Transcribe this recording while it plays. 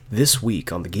This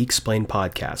week on the Geek Explained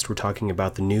podcast, we're talking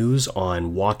about the news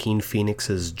on Joaquin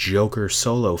Phoenix's Joker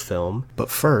solo film. But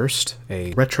first,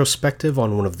 a retrospective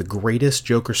on one of the greatest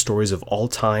Joker stories of all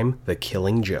time, The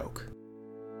Killing Joke.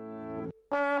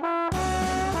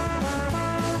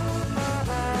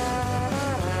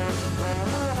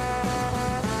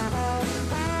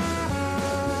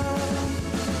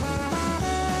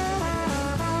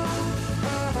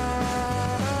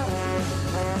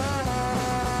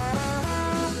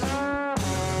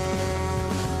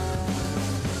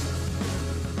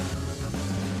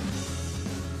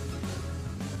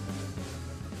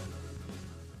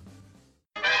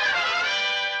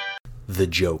 The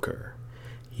Joker.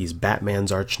 He's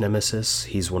Batman's arch-nemesis,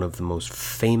 he's one of the most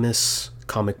famous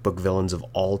comic book villains of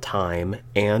all time,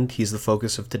 and he's the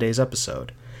focus of today's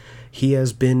episode. He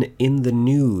has been in the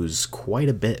news quite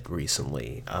a bit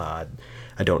recently. I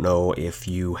don't know if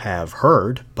you have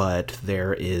heard, but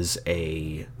there is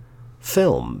a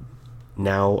film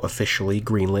now officially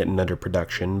greenlit and under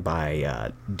production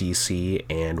by DC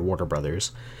and Warner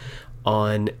Brothers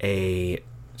on a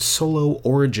solo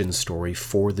origin story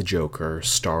for the Joker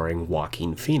starring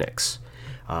Joaquin Phoenix.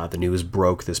 The news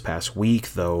broke this past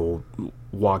week, though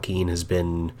Joaquin has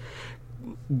been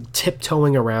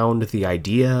tiptoeing around the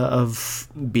idea of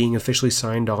being officially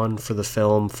signed on for the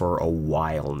film for a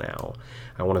while now.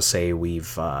 I want to say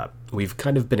we've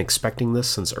kind of been expecting this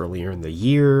since earlier in the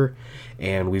year,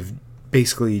 and we've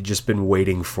basically just been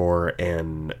waiting for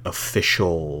an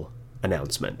official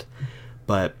announcement.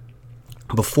 But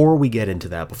before we get into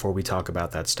that, before we talk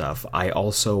about that stuff, I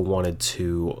also wanted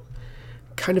to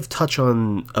kind of touch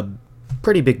on a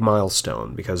pretty big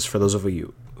milestone, because for those of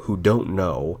you who don't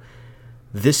know,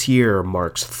 this year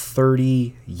marks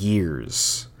 30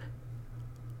 years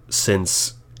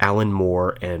since Alan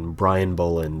Moore and Brian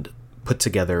Boland put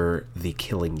together The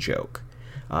Killing Joke.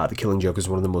 The Killing Joke is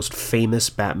one of the most famous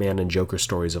Batman and Joker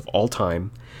stories of all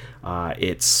time.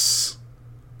 It's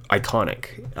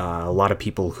iconic. A lot of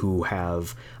people who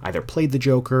have either played the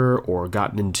Joker or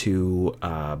gotten into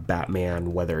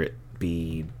Batman, whether it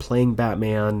be playing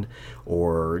Batman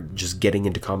or just getting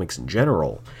into comics in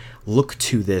general, look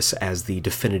to this as the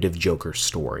definitive Joker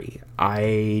story.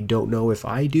 I don't know if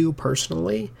I do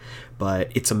personally, but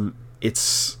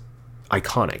it's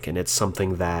iconic, and it's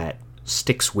something that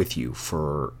sticks with you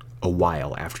for a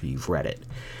while after you've read it.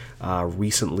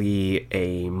 Recently,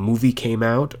 a movie came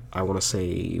out, I want to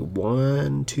say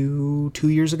 2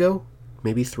 years ago,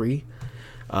 maybe 3,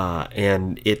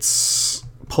 and it's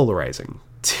polarizing,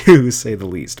 to say the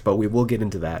least, but we will get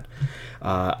into that.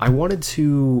 I wanted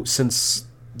to, since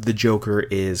the Joker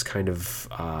is kind of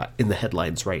in the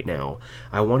headlines right now,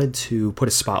 I wanted to put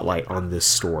a spotlight on this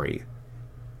story.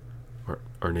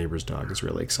 Our neighbor's dog is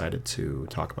really excited to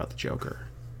talk about the Joker.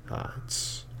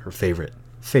 It's her favorite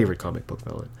comic book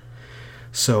villain.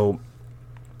 So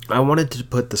I wanted to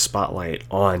put the spotlight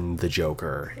on the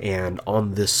Joker and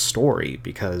on this story,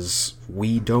 because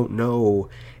we don't know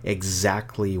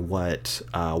exactly what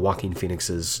Joaquin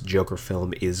Phoenix's Joker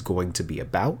film is going to be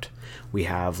about. We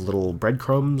have little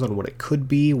breadcrumbs on what it could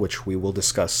be, which we will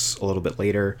discuss a little bit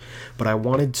later, but I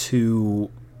wanted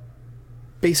to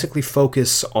basically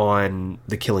focus on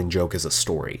The Killing Joke as a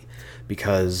story,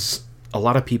 because a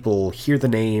lot of people hear the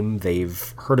name,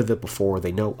 they've heard of it before,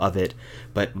 they know of it,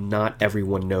 but not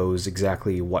everyone knows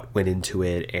exactly what went into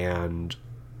it and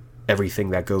everything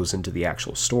that goes into the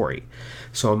actual story.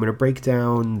 So I'm going to break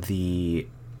down the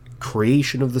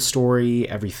creation of the story,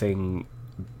 everything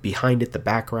behind it, the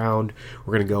background.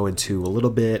 We're going to go into a little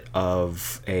bit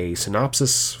of a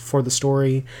synopsis for the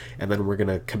story, and then we're going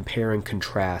to compare and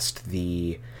contrast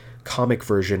the comic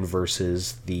version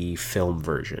versus the film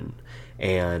version.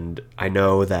 And I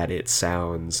know that it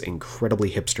sounds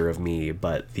incredibly hipster of me,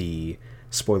 but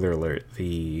spoiler alert,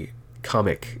 the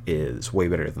comic is way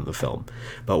better than the film.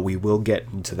 But we will get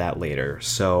into that later.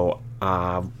 So,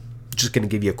 just going to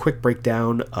give you a quick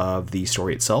breakdown of the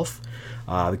story itself.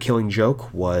 The Killing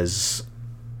Joke was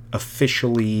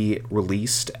officially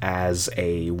released as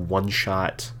a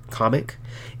one-shot comic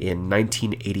in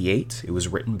 1988. It was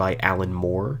written by Alan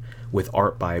Moore, with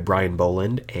art by Brian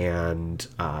Boland and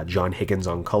John Higgins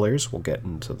on colors. We'll get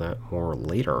into that more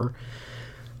later.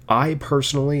 I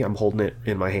personally, I'm holding it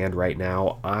in my hand right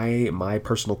now, my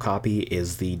personal copy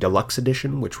is the deluxe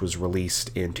edition, which was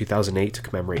released in 2008 to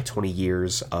commemorate 20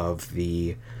 years of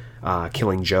the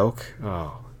Killing Joke.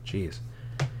 Oh, jeez.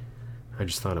 I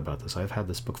just thought about this. I've had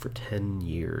this book for 10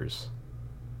 years.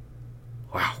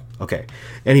 Wow. Okay.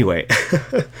 Anyway,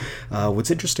 what's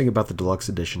interesting about the deluxe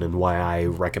edition and why I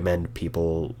recommend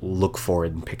people look for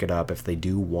it and pick it up if they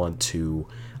do want to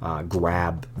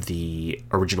grab the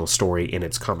original story in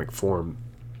its comic form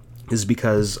is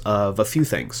because of a few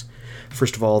things.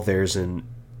 First of all, there's a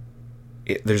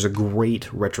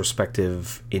great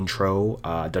retrospective intro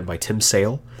done by Tim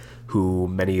Sale, who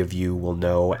many of you will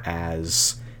know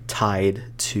as tied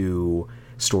to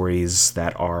stories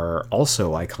that are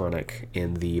also iconic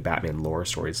in the Batman lore,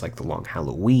 stories like The Long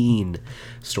Halloween,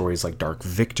 stories like Dark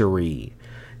Victory.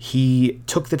 He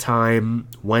took the time,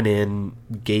 went in,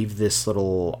 gave this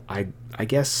little, I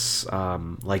guess,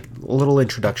 like a little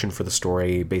introduction for the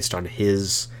story based on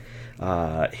his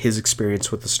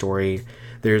experience with the story.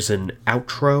 There's an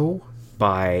outro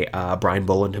by Brian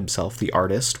Boland himself, the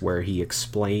artist, where he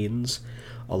explains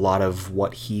a lot of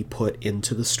what he put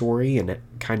into the story and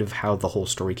kind of how the whole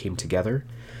story came together.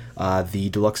 The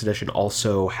deluxe edition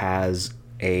also has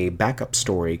a backup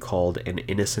story called An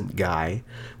Innocent Guy,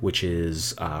 which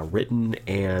is written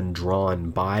and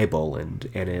drawn by Boland,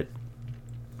 and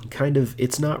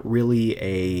it's not really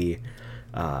a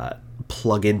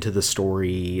plug into the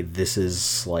story, this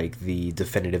is like the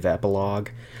definitive epilogue,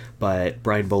 but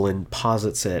Brian Boland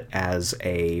posits it as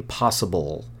a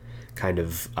possible kind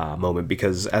of moment,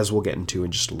 because as we'll get into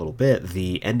in just a little bit,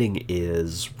 the ending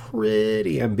is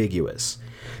pretty ambiguous.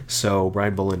 So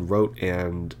Brian Boland wrote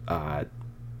and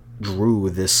drew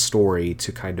this story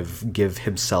to kind of give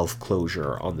himself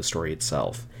closure on the story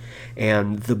itself.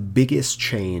 And the biggest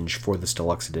change for this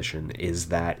deluxe edition is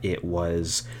that it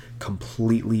was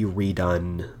completely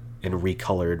redone and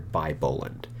recolored by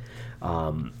Boland.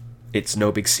 It's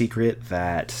no big secret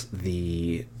that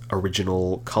the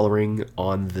original coloring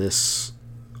on this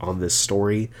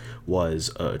story was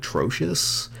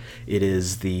atrocious. It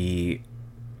is the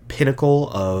pinnacle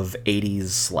of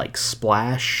 80s like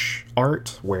splash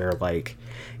art, where like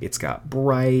it's got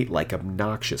bright, like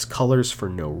obnoxious colors for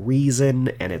no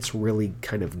reason, and it's really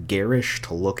kind of garish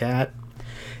to look at.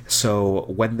 So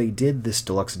when they did this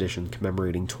deluxe edition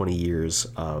commemorating 20 years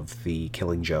of the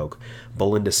Killing Joke,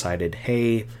 Boland decided,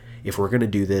 hey, if we're going to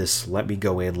do this, let me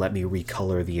go in, let me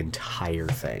recolor the entire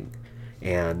thing.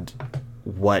 And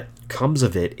what comes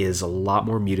of it is a lot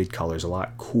more muted colors, a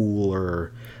lot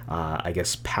cooler, I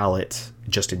guess, palette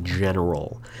just in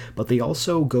general. But they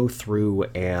also go through,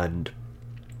 and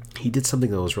he did something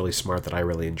that was really smart that I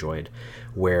really enjoyed,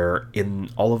 where in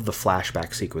all of the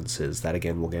flashback sequences, that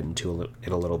again we'll get into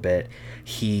in a little bit,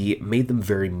 he made them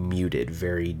very muted,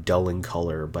 very dull in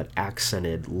color, but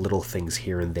accented little things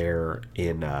here and there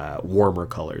in warmer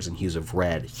colors and hues of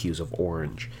red, hues of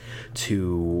orange,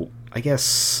 to, I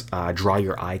guess, draw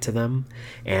your eye to them.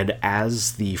 And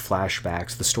as the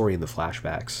flashbacks, the story in the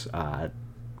flashbacks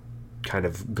kind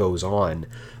of goes on,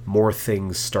 more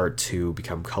things start to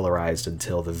become colorized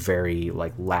until the very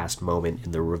like last moment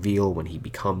in the reveal when he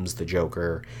becomes the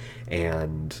Joker,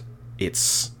 and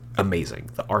it's amazing.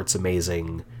 The art's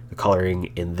amazing, the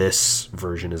coloring in this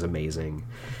version is amazing,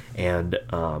 and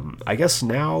I guess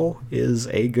now is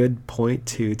a good point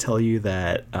to tell you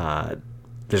that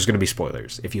there's going to be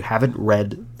spoilers. If you haven't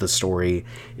read the story,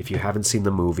 if you haven't seen the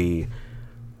movie,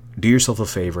 do yourself a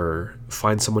favor,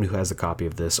 find someone who has a copy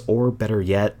of this, or better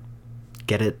yet,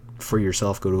 get it for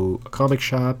yourself. Go to a comic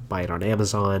shop, buy it on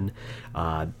Amazon,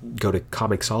 go to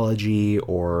Comixology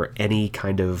or any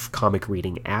kind of comic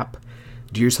reading app.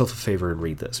 Do yourself a favor and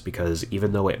read this, because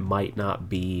even though it might not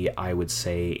be, I would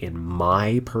say, in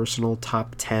my personal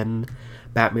top 10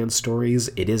 Batman stories,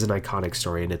 it is an iconic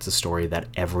story, and it's a story that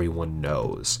everyone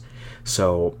knows.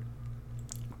 So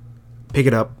pick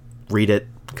it up, read it,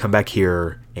 come back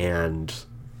here, and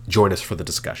join us for the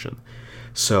discussion.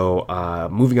 So,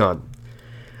 moving on.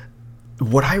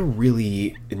 What I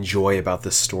really enjoy about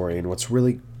this story, and what's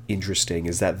really interesting,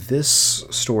 is that this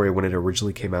story, when it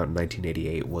originally came out in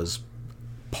 1988, was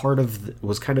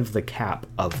kind of the cap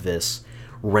of this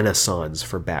renaissance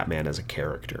for Batman as a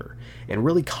character, and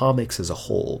really comics as a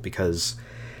whole, because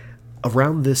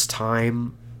around this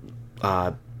time,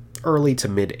 early to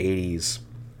mid 80s,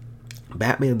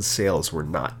 Batman's sales were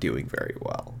not doing very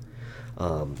well.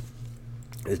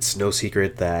 It's no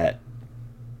secret that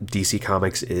DC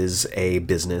Comics is a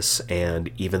business, and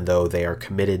even though they are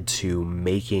committed to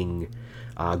making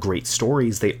great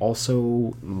stories, they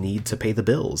also need to pay the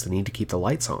bills. They need to keep the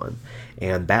lights on,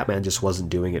 and Batman just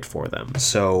wasn't doing it for them.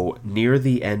 So near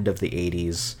the end of the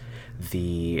 80s,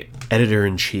 the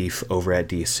editor-in-chief over at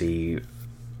DC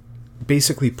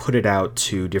basically put it out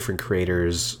to different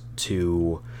creators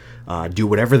to do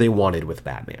whatever they wanted with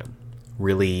Batman.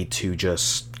 Really to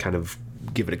just kind of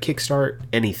give it a kickstart,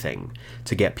 anything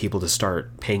to get people to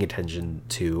start paying attention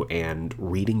to and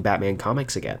reading Batman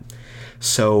comics again.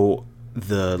 So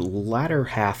the latter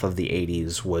half of the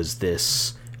 80s was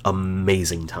this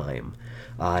amazing time.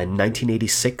 In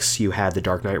 1986, you had The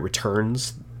Dark Knight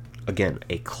Returns, again,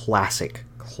 a classic,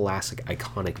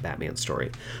 iconic Batman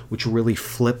story, which really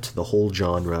flipped the whole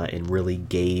genre and really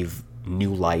gave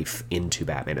new life into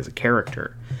Batman as a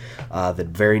character. The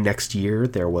very next year,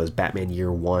 there was Batman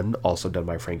Year One, also done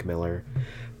by Frank Miller.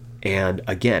 And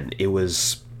again, it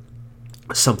was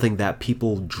something that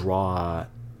people draw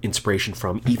inspiration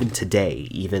from even today,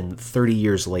 even 30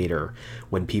 years later.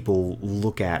 When people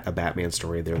look at a Batman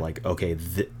story, they're like, okay,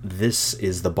 this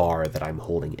is the bar that I'm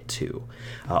holding it to.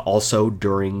 Also,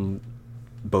 during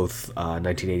both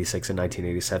 1986 and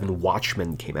 1987,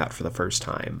 Watchmen came out for the first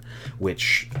time,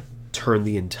 which turned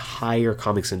the entire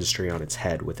comics industry on its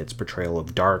head with its portrayal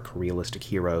of dark, realistic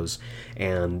heroes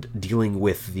and dealing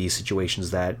with the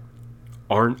situations that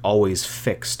aren't always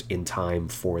fixed in time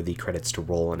for the credits to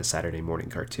roll on a Saturday morning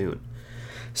cartoon.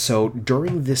 So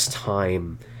during this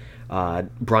time,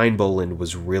 Brian Boland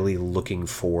was really looking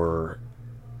for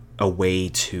a way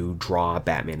to draw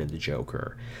Batman and the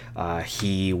Joker.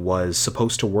 He was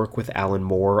supposed to work with Alan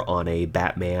Moore on a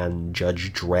Batman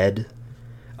Judge Dredd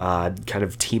kind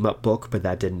of team-up book, but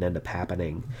that didn't end up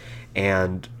happening.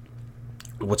 And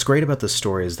what's great about this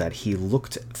story is that he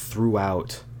looked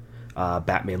throughout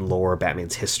Batman lore,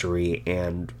 Batman's history,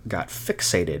 and got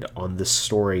fixated on this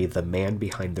story, The Man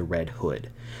Behind the Red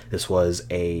Hood. This was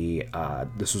a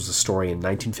story in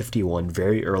 1951,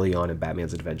 very early on in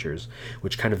Batman's adventures,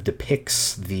 which kind of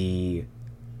depicts the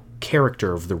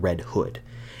character of the Red Hood.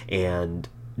 And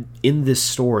in this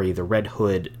story, the Red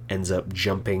Hood ends up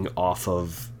jumping off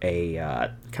of a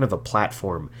kind of a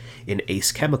platform in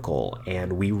Ace Chemical,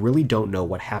 and we really don't know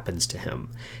what happens to him.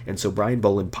 And so Brian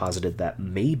Boland posited that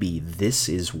maybe this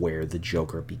is where the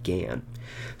Joker began.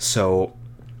 So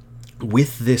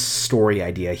with this story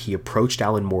idea, he approached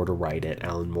Alan Moore to write it.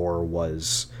 Alan Moore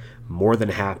was more than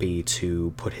happy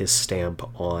to put his stamp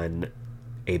on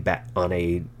a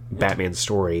Batman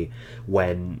story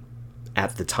when,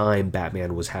 at the time,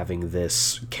 Batman was having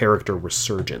this character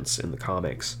resurgence in the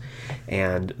comics.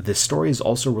 And this story is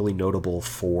also really notable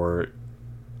for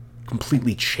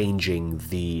completely changing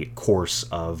the course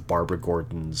of Barbara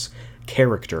Gordon's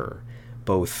character,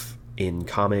 both in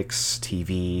comics,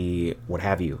 TV, what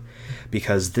have you.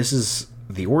 Because this is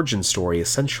the origin story,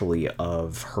 essentially,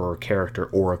 of her character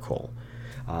Oracle.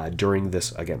 During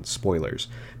this, again, spoilers,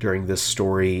 during this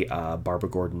story, Barbara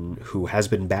Gordon, who has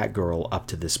been Batgirl up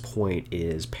to this point,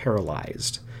 is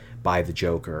paralyzed by the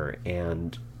Joker,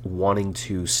 and wanting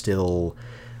to still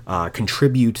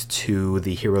contribute to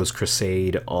the hero's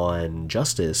crusade on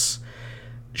justice,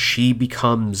 she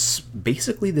becomes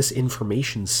basically this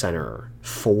information center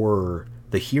for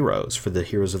the heroes of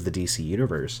the DC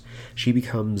Universe. She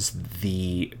becomes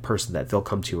the person that they'll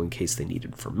come to in case they need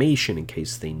information, in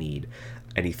case they need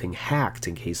anything hacked,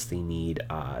 in case they need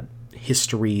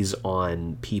histories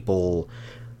on people,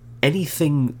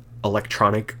 anything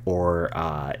electronic or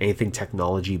anything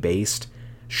technology based.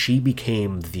 She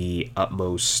became the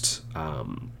utmost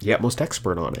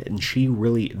expert on it, and she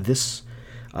really this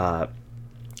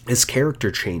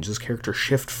character change, this character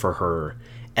shift for her,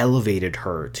 elevated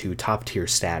her to top tier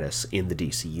status in the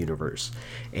DC Universe.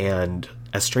 And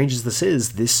as strange as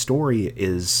this story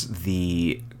is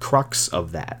the crux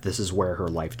of that. This is where her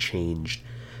life changed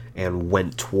and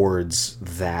went towards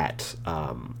that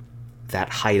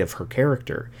height of her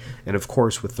character. And of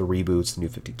course, with the reboots, the New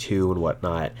 52 and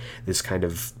whatnot, this kind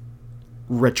of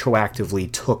retroactively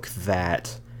took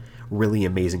that really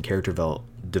amazing character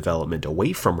development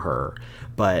away from her.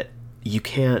 But you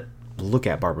can't look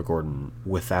at Barbara Gordon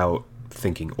without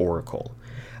thinking Oracle.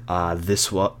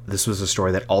 This was a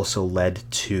story that also led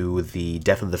to the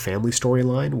Death of the Family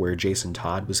storyline, where Jason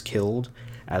Todd was killed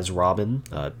as Robin.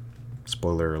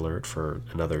 Spoiler alert for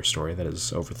another story that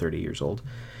is over 30 years old.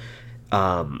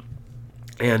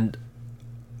 And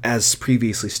as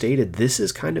previously stated, this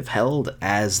is kind of held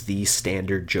as the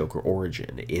standard Joker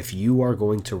origin. If you are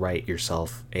going to write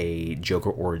yourself a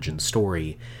Joker origin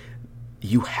story,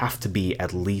 you have to be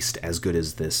at least as good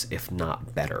as this, if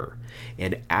not better.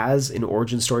 And as an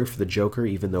origin story for the Joker,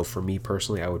 even though for me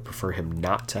personally I would prefer him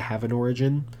not to have an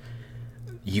origin,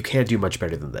 you can't do much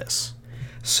better than this.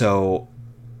 So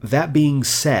that being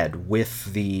said,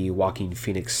 with the Joaquin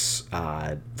Phoenix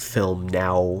film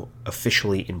now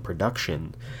officially in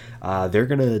production, they're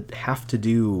going to have to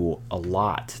do a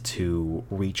lot to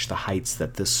reach the heights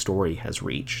that this story has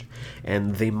reached.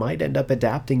 And they might end up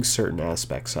adapting certain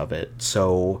aspects of it.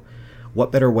 So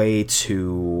what better way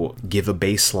to give a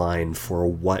baseline for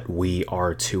what we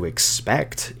are to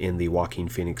expect in the Joaquin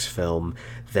Phoenix film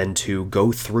than to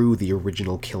go through the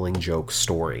original Killing Joke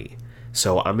story.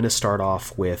 So I'm going to start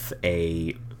off with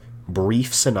a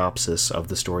brief synopsis of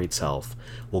the story itself.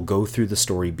 We'll go through the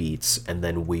story beats, and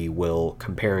then we will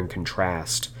compare and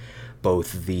contrast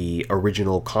both the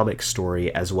original comic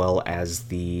story as well as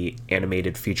the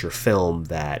animated feature film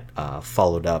that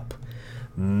followed up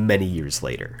many years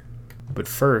later. But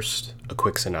first, a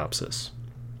quick synopsis.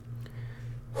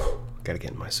 Gotta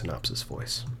get in my synopsis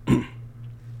voice.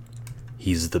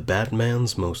 He's the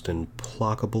Batman's most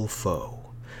implacable foe.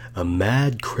 A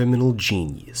mad criminal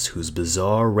genius whose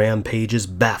bizarre rampages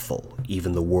baffle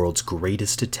even the world's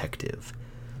greatest detective.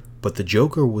 But the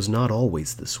Joker was not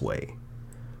always this way.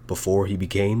 Before he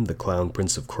became the Clown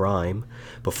Prince of Crime,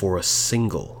 before a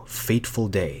single fateful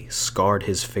day scarred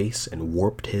his face and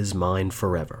warped his mind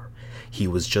forever, he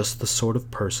was just the sort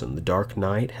of person the Dark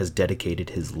Knight has dedicated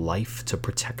his life to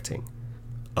protecting.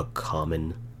 A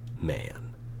common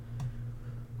man.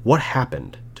 What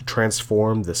happened to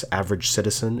transform this average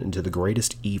citizen into the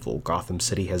greatest evil Gotham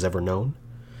City has ever known?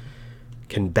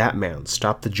 Can Batman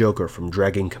stop the Joker from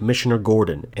dragging Commissioner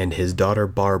Gordon and his daughter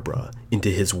Barbara into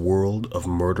his world of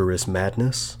murderous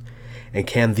madness? And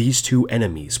can these two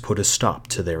enemies put a stop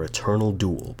to their eternal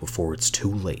duel before it's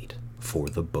too late for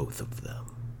the both of them?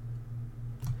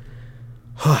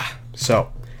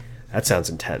 So, that sounds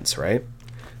intense, right?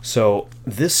 So,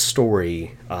 this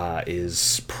story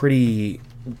is pretty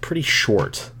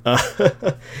short.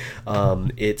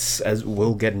 It's, as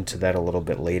we'll get into that a little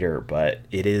bit later, but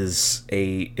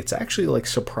it's actually like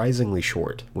surprisingly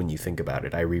short when you think about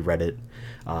it. I reread it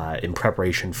in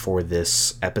preparation for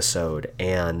this episode,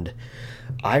 and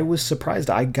I was surprised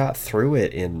I got through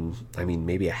it in,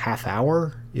 maybe a half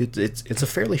hour. It's a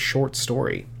fairly short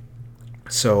story.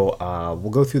 So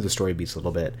we'll go through the story beats a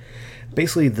little bit.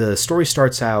 Basically, the story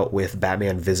starts out with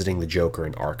Batman visiting the Joker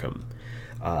in Arkham.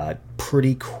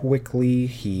 Pretty quickly,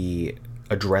 he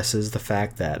addresses the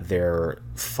fact that their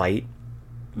fight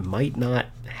might not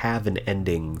have an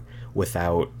ending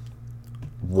without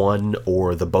one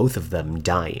or the both of them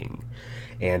dying.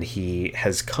 And he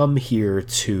has come here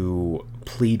to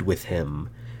plead with him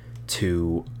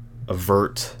to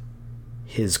avert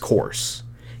his course.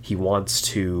 He wants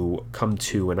to come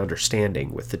to an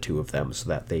understanding with the two of them so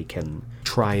that they can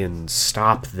try and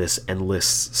stop this endless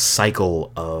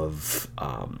cycle of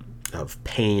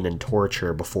pain and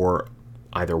torture before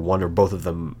either one or both of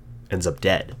them ends up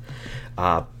dead.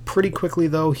 Pretty quickly,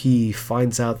 though, he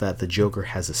finds out that the Joker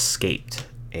has escaped,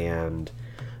 and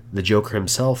the Joker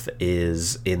himself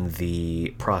is in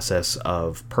the process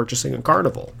of purchasing a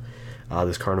carnival.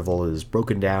 This carnival is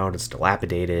broken down, it's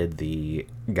dilapidated. The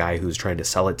guy who's trying to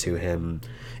sell it to him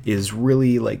is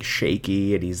really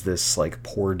shaky, and he's this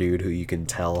poor dude who you can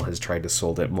tell has tried to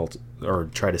sell it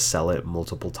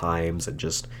multiple times and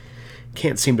just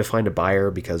can't seem to find a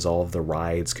buyer because all of the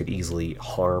rides could easily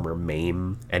harm or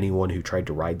maim anyone who tried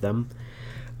to ride them.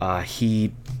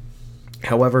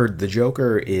 However, the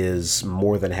Joker is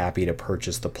more than happy to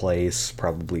purchase the place,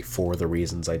 probably for the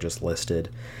reasons I just listed,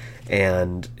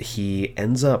 and he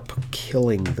ends up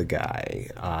killing the guy.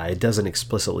 It doesn't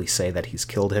explicitly say that he's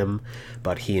killed him,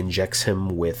 but he injects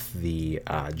him with the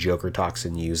Joker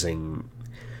toxin using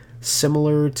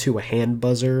similar to a hand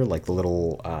buzzer, like the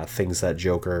little things that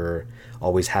Joker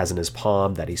always has in his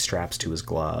palm that he straps to his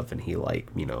glove, and he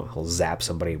he'll zap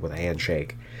somebody with a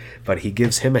handshake. But he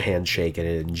gives him a handshake and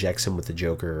it injects him with the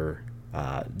Joker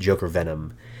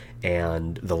venom.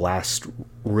 And the last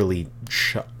really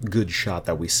good shot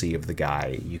that we see of the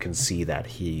guy, you can see that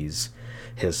his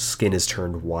skin is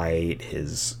turned white,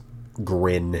 his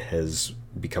grin has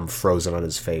become frozen on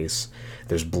his face,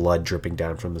 there's blood dripping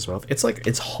down from his mouth.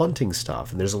 It's haunting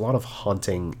stuff, and there's a lot of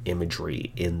haunting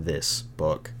imagery in this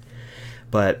book.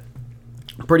 But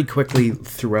pretty quickly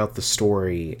throughout the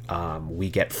story,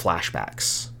 we get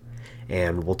flashbacks,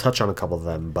 and we'll touch on a couple of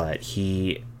them, but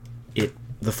the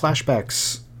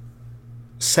flashbacks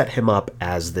set him up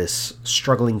as this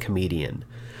struggling comedian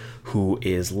who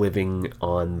is living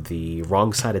on the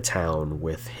wrong side of town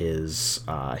with his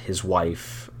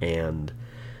wife, and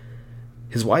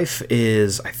his wife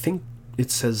is, I think it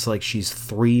says she's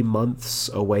 3 months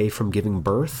away from giving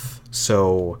birth.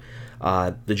 So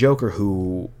the Joker,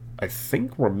 who I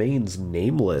think remains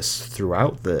nameless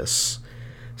throughout this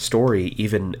story,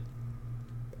 even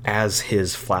as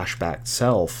his flashback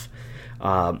self,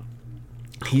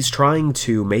 he's trying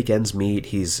to make ends meet.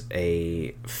 He's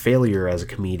a failure as a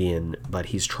comedian, but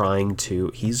he's trying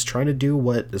to do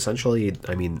what essentially,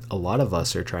 I mean, a lot of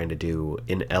us are trying to do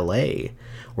in LA.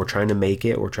 We're trying to make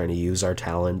it. We're trying to use our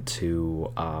talent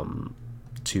to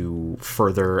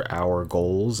further our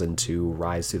goals and to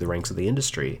rise through the ranks of the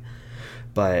industry.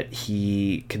 But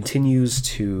he continues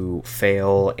to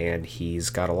fail, and he's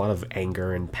got a lot of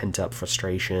anger and pent-up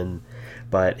frustration,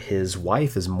 but his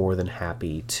wife is more than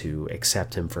happy to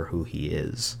accept him for who he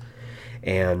is.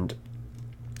 And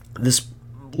this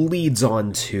leads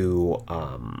on to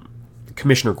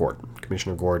Commissioner Gordon.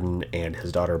 Commissioner Gordon and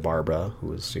his daughter Barbara,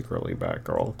 who is secretly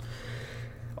Batgirl,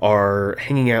 are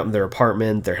hanging out in their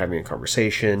apartment. They're having a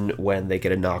conversation when they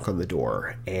get a knock on the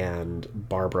door, and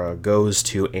Barbara goes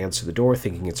to answer the door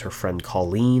thinking it's her friend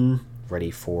Colleen, ready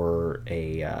for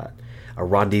a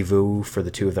rendezvous for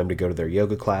the two of them to go to their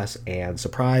yoga class, and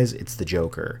surprise, it's the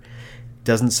Joker.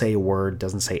 Doesn't say a word,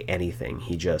 doesn't say anything.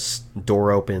 He just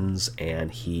door opens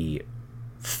and he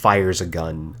fires a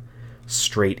gun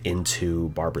straight into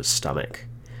Barbara's stomach.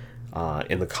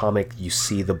 In the comic, you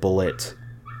see the bullet.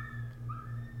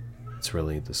 It's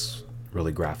really this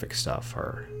really graphic stuff.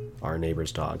 Our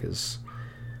neighbor's dog is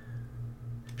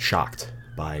shocked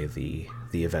by the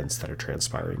events that are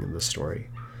transpiring in this story.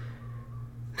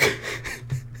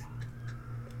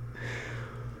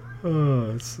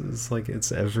 Oh, it's like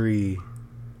it's every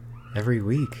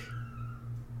week.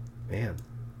 Man,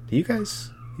 do you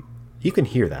guys, you can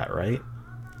hear that, right?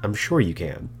 I'm sure you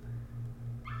can.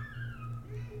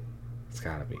 It's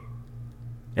gotta be.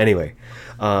 Anyway,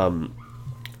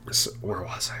 so where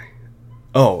was I?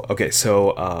 Oh, okay.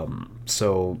 So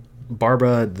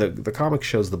Barbara, the comic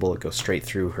shows the bullet go straight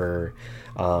through her.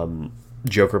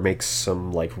 Joker makes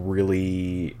some like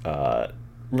really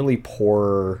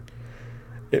poor,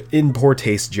 in poor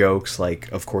taste jokes,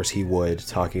 like of course he would,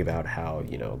 talking about how,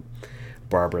 you know,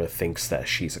 Barbara thinks that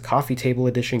she's a coffee table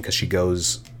edition because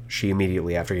she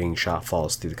immediately after getting shot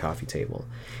falls through the coffee table.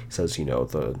 He says, you know,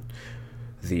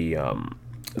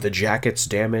 the jacket's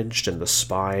damaged and the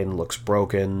spine looks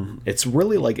broken. It's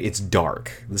really like, it's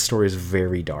dark. The story is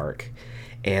very dark.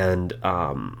 And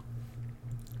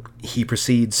he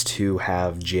proceeds to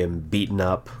have Jim beaten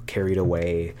up, carried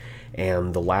away,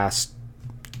 and the last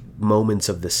moments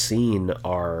of the scene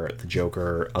are the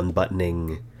Joker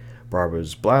unbuttoning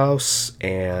Barbara's blouse,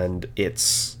 and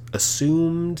it's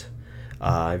assumed,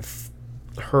 I've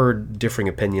heard differing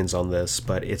opinions on this,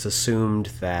 but it's assumed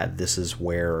that this is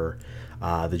where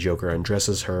the Joker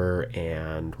undresses her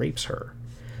and rapes her.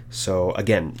 So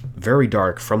again, very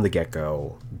dark from the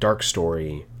get-go, dark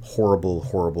story,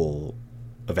 horrible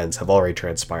events have already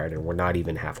transpired, and we're not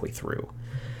even halfway through.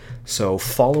 So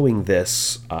following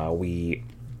this, we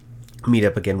meet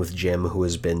up again with Jim, who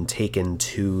has been taken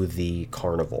to the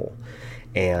carnival,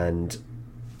 and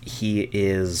he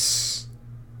is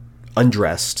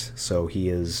undressed, so he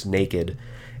is naked,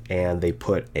 and they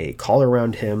put a collar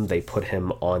around him. They put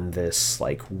him on this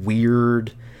like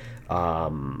weird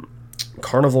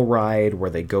carnival ride where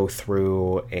they go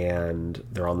through, and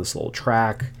they're on this little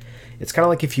track. It's kind of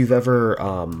like if you've ever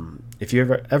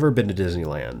been to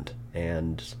Disneyland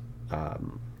and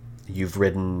you've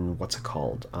ridden, what's it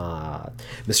called,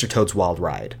 Mr. Toad's Wild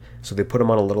Ride. So they put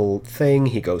him on a little thing,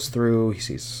 he goes through, he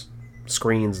sees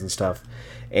screens and stuff,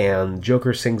 and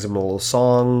Joker sings him a little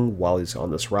song while he's on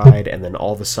this ride, and then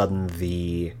all of a sudden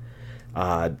the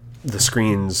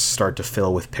screens start to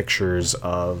fill with pictures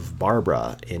of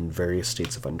Barbara in various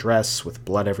states of undress, with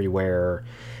blood everywhere,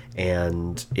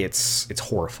 and it's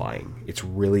horrifying. It's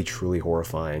really, truly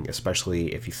horrifying,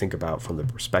 especially if you think about from the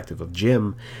perspective of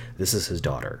Jim, this is his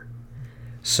daughter.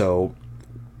 So,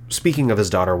 speaking of his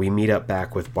daughter, we meet up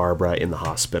back with Barbara in the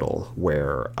hospital,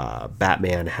 where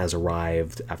Batman has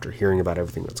arrived after hearing about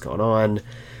everything that's going on.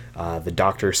 The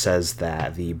doctor says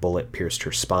that the bullet pierced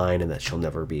her spine and that she'll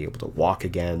never be able to walk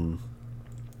again.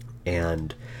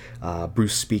 And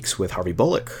Bruce speaks with Harvey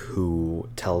Bullock, who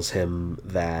tells him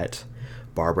that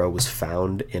Barbara was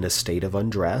found in a state of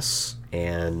undress,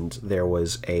 and there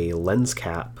was a lens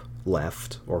cap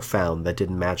left, or found, that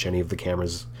didn't match any of the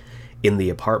cameras in the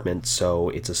apartment, so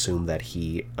it's assumed that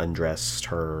he undressed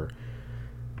her,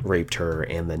 raped her,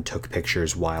 and then took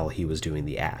pictures while he was doing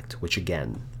the act, which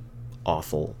again,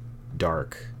 awful,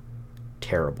 dark,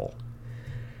 terrible.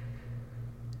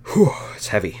 Whew, it's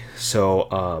heavy. So,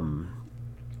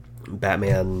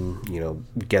 Batman,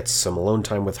 gets some alone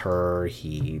time with her.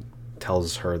 He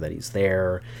tells her that he's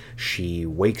there. She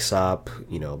wakes up,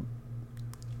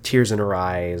 tears in her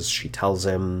eyes. She tells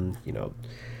him,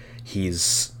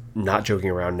 he's not joking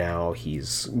around now.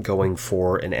 He's going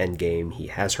for an end game. He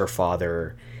has her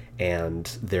father,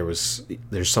 and there's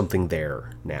something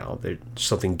there now. There's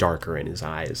something darker in his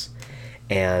eyes.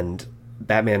 And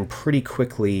Batman pretty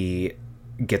quickly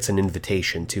gets an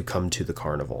invitation to come to the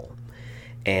carnival.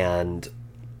 And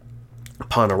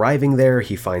upon arriving there,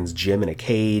 he finds Jim in a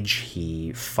cage.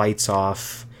 He fights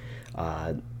off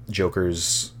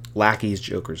Joker's lackeys,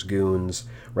 Joker's goons,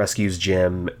 rescues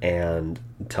Jim, and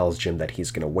tells Jim that he's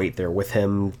going to wait there with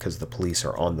him because the police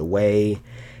are on the way.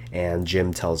 And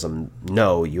Jim tells him,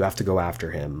 no, you have to go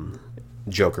after him.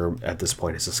 Joker, at this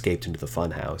point, has escaped into the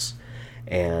funhouse.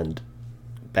 And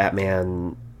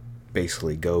Batman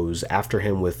basically goes after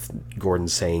him with Gordon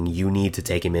saying, you need to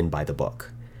take him in by the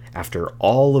book. After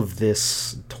all of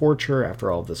this torture, after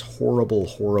all of this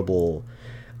horrible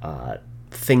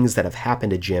things that have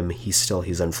happened to Jim, he's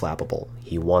unflappable.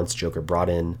 He wants Joker brought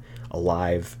in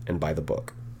alive and by the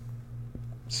book.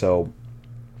 So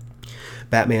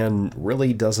Batman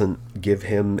really doesn't give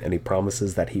him any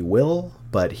promises that he will,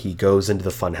 but he goes into the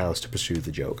funhouse to pursue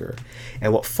the Joker.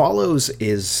 And what follows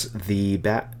is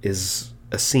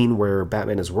a scene where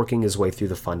Batman is working his way through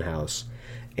the funhouse,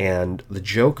 and the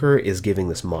Joker is giving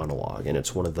this monologue, and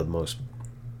it's one of the most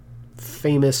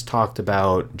famous, talked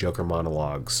about Joker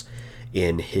monologues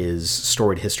in his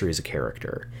storied history as a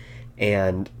character.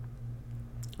 And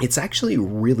it's actually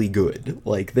really good.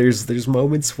 Like, there's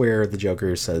moments where the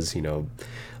Joker says,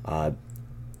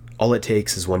 all it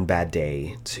takes is one bad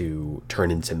day to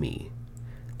turn into me.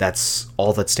 That's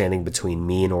all that's standing between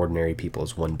me and ordinary people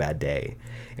is one bad day.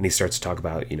 And he starts to talk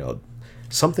about,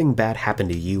 something bad happened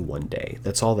to you one day.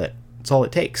 That's all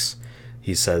it takes.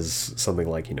 He says something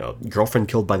like, girlfriend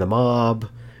killed by the mob,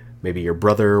 maybe your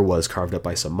brother was carved up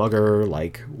by some mugger,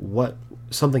 like, what?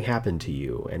 Something happened to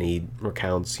you. And he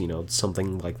recounts,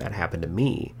 something like that happened to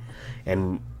me.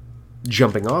 And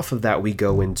jumping off of that, we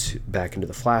go back into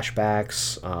the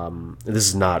flashbacks. This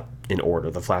is not in order.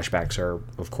 The flashbacks are,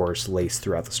 of course, laced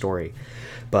throughout the story.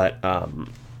 But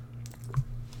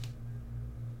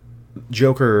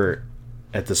Joker,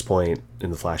 at this point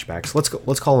in the flashbacks,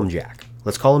 let's call him Jack.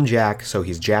 Let's call him Jack. So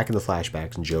he's Jack in the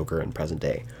flashbacks and Joker in present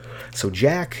day. So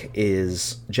Jack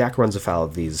runs afoul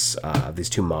of these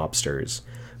two mobsters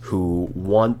who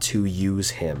want to use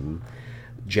him.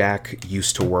 Jack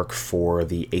used to work for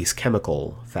the Ace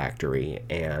Chemical factory,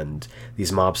 and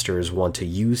these mobsters want to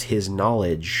use his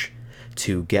knowledge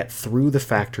to get through the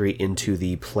factory into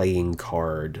the playing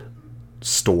card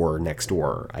store next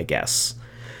door, I guess.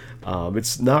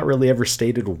 It's not really ever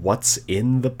stated what's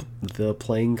in the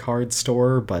playing card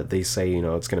store, but they say,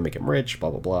 it's going to make him rich, blah,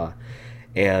 blah, blah.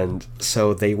 And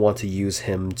so they want to use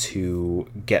him to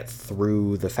get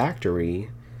through the factory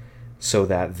so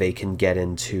that they can get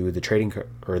into the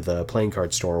the playing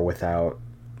card store without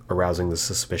arousing the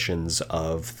suspicions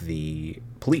of the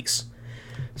police.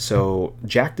 So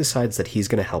Jack decides that he's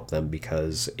going to help them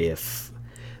because if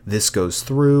this goes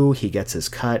through, he gets his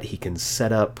cut, he can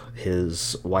set up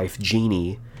his wife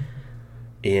Jeannie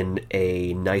in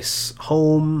a nice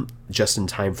home just in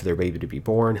time for their baby to be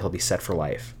born. He'll be set for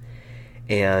life.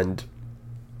 And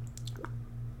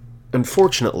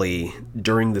unfortunately,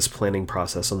 during this planning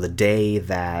process, on the day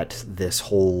that this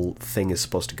whole thing is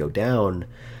supposed to go down,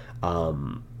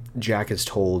 Jack is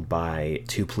told by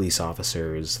two police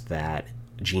officers that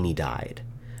Jeannie died,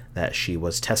 that she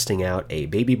was testing out a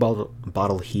baby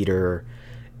bottle heater,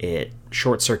 it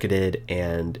short-circuited,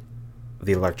 and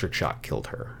the electric shock killed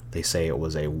her. They say it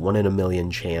was a 1 in a million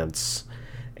chance,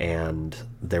 and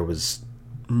there was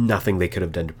nothing they could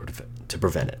have done to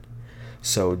prevent it.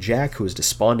 So Jack, who is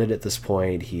despondent at this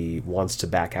point, he wants to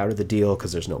back out of the deal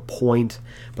because there's no point,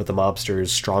 but the mobsters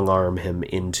strong-arm him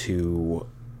into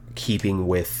keeping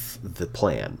with the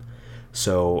plan.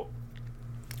 So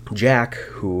Jack,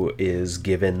 who is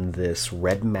given this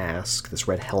red mask, this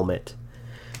red helmet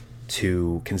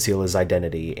to conceal his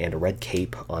identity, and a red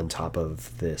cape on top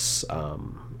of this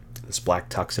black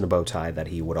tux and a bow tie that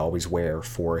he would always wear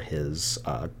for his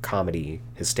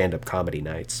stand-up comedy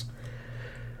nights.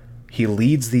 He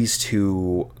leads these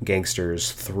two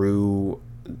gangsters through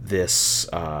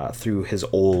through his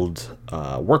old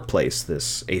workplace,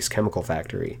 this Ace Chemical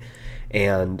factory,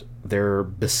 and they're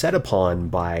beset upon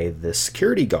by this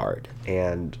security guard.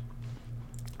 And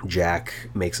Jack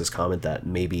makes this comment that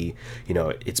maybe,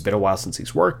 it's been a while since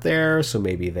he's worked there, so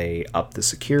maybe they up the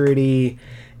security,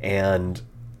 and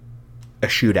a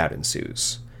shootout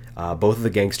ensues. Both of the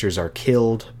gangsters are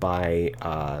killed by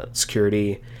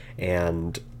security,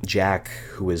 and Jack,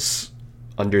 who is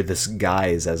under this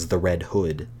guise as the Red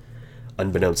Hood,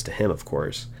 unbeknownst to him, of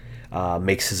course,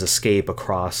 makes his escape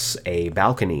across a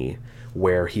balcony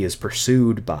where he is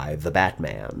pursued by the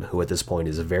Batman, who at this point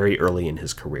is very early in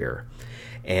his career.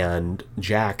 And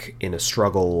Jack, in a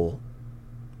struggle,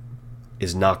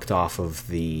 is knocked off of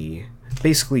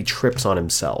basically trips on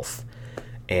himself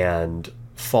and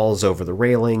falls over the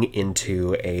railing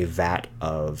into a vat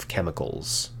of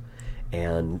chemicals.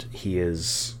 And he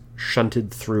is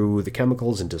shunted through the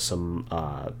chemicals into some,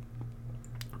 I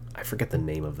forget the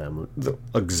name of them. The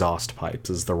exhaust pipes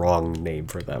is the wrong name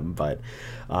for them, but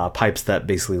pipes that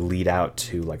basically lead out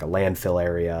to like a landfill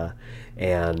area.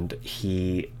 And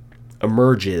he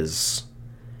emerges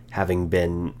having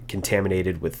been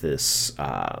contaminated with this,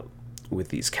 with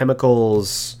these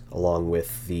chemicals, along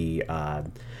with the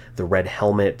red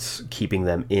helmet keeping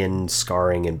them in,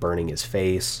 scarring and burning his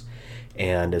face.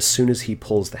 And as soon as he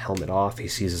pulls the helmet off, he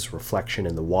sees his reflection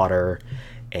in the water,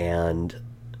 and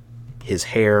his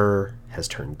hair has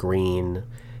turned green,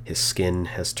 his skin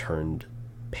has turned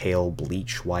pale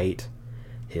bleach white,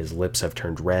 his lips have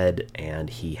turned red, and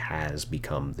he has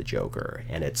become the Joker.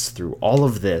 And it's through all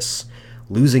of this,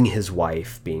 losing his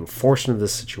wife, being forced into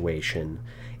this situation,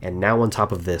 and now on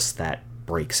top of this, that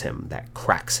breaks him, that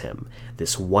cracks him.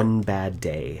 This one bad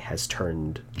day has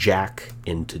turned Jack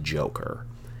into Joker.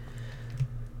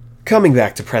 Coming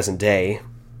back to present day,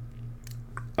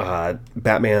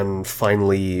 Batman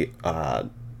finally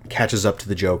catches up to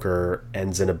the Joker,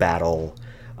 ends in a battle.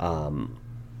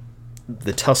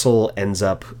 The tussle ends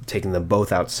up taking them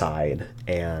both outside,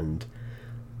 and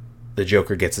the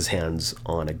Joker gets his hands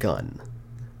on a gun.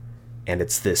 And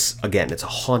it's this, again, it's a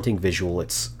haunting visual.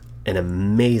 It's an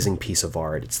amazing piece of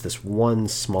art. It's this one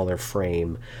smaller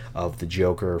frame of the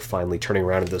Joker finally turning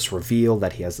around at this reveal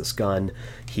that he has this gun.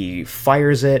 He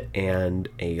fires it, and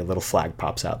a little flag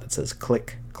pops out that says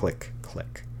click, click,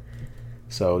 click.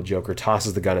 So Joker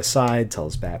tosses the gun aside,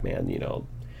 tells Batman,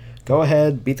 go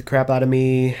ahead, beat the crap out of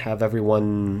me, have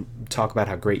everyone talk about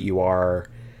how great you are.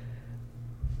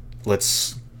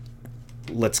 Let's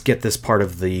get this part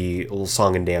of the little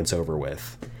song and dance over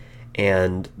with.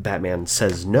 And Batman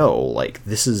says, no,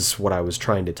 this is what I was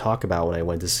trying to talk about when I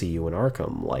went to see you in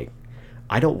Arkham.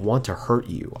 I don't want to hurt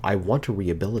you. I want to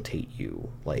rehabilitate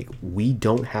you. We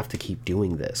don't have to keep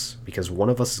doing this, because one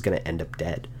of us is going to end up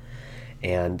dead.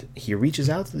 And he reaches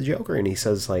out to the Joker and he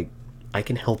says, I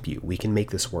can help you. We can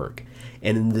make this work.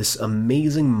 And in this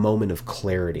amazing moment of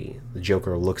clarity, the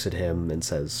Joker looks at him and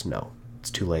says, no,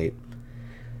 it's too late.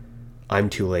 I'm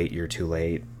too late. You're too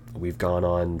late. We've gone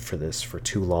on for this for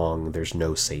too long. There's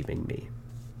no saving me.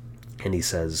 And he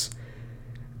says,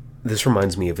 this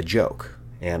reminds me of a joke,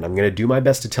 and I'm going to do my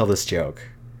best to tell this joke.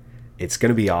 It's going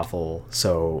to be awful,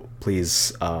 so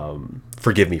please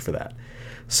forgive me for that.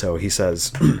 So he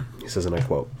says, and I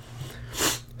quote,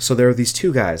 so there are these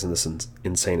two guys in this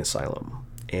insane asylum,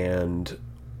 and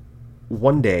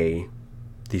one day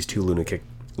these two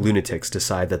lunatics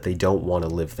decide that they don't want to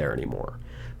live there anymore.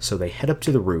 So they head up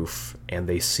to the roof, and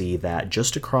they see that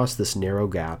just across this narrow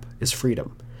gap is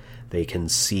freedom. They can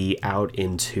see out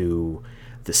into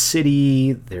the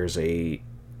city. There's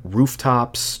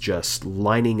rooftops just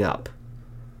lining up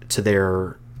to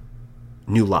their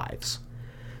new lives.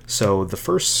 So the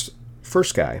first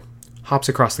guy hops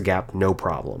across the gap, no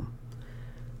problem.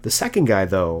 The second guy,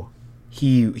 though,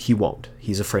 he won't.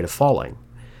 He's afraid of falling.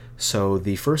 So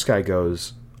the first guy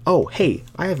goes, oh, hey,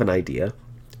 I have an idea.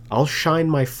 I'll shine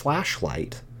my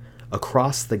flashlight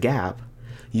across the gap.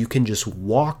 You can just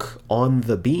walk on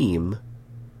the beam,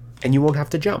 and you won't have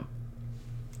to jump.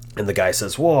 And the guy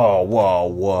says, whoa, whoa,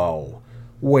 whoa.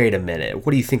 Wait a minute.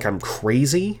 What do you think, I'm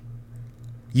crazy?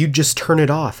 You'd just turn it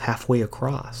off halfway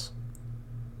across.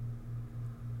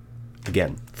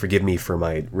 Again, forgive me for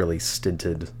my really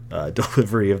stinted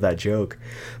delivery of that joke,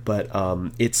 but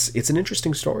it's an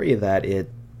interesting story that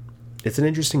it's an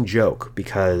interesting joke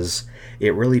because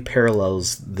it really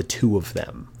parallels the two of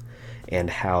them and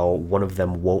how one of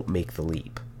them won't make the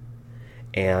leap.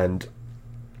 And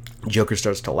Joker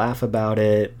starts to laugh about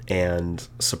it, and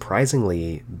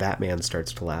surprisingly, Batman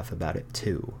starts to laugh about it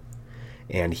too.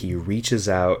 And he reaches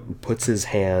out and puts his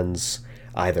hands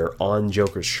either on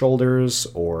Joker's shoulders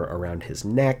or around his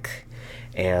neck,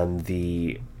 and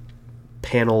the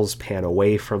panels pan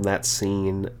away from that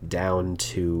scene down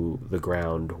to the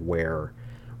ground where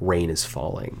rain is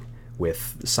falling,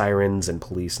 with sirens and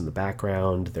police in the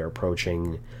background. They're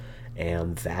approaching,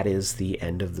 and that is the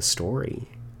end of the story.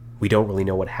 We don't really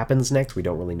know what happens next. We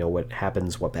don't really know what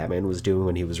Batman was doing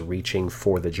when he was reaching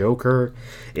for the Joker.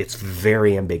 It's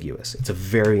very ambiguous. It's a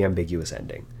very ambiguous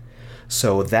ending.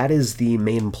 So that is the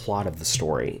main plot of the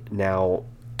story. Now,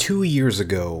 2 years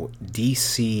ago,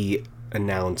 DC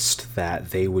announced that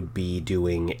they would be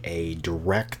doing a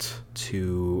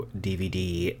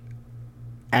direct-to-DVD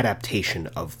adaptation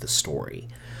of the story.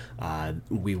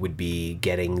 We would be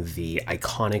getting the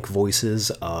iconic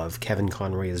voices of Kevin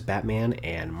Conroy as Batman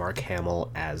and Mark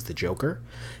Hamill as the Joker,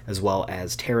 as well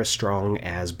as Tara Strong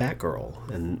as Batgirl,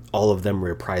 and all of them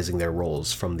reprising their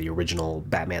roles from the original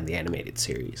Batman the Animated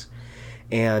Series.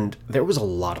 And there was a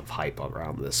lot of hype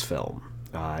around this film.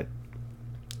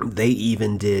 They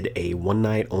even did a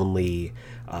one-night-only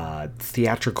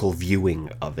theatrical viewing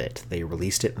of it. They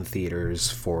released it in theaters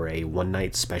for a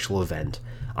one-night special event.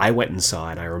 I went and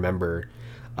saw it. I remember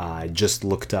just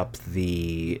looked up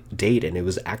the date, and it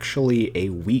was actually a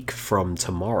week from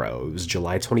tomorrow. It was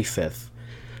July 25th.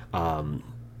 Kind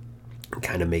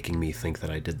of making me think that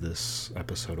I did this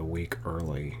episode a week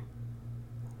early.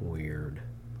 Weird.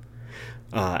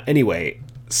 Anyway,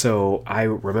 so I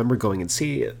remember going and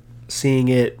seeing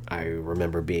it. I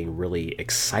remember being really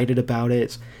excited about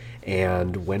it.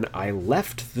 And when I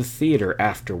left the theater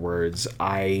afterwards,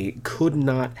 I could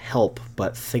not help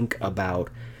but think about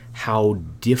how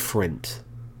different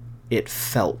it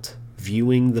felt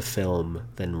viewing the film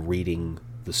than reading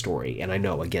the story. And I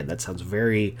know, again, that sounds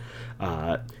very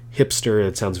hipster.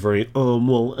 It sounds very,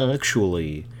 well,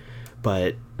 actually.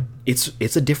 But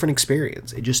it's a different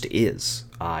experience. It just is.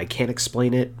 I can't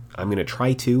explain it. I'm going to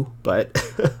try to, but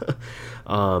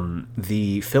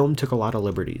the film took a lot of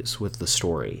liberties with the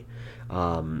story.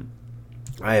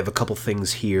 I have a couple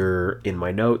things here in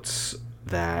my notes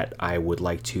that I would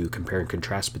like to compare and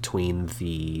contrast between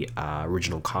the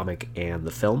original comic and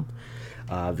the film.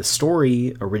 The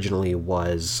story originally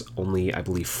was only, I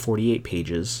believe, 48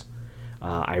 pages.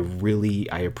 I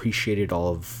appreciated all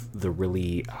of the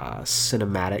really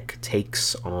cinematic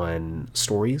takes on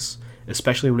stories,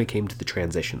 especially when it came to the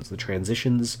transitions. The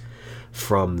transitions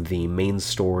from the main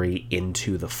story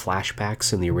into the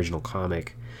flashbacks in the original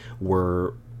comic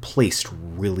were placed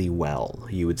really well.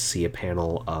 You would see a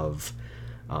panel of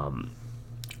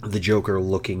the Joker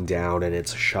looking down, and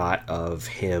it's a shot of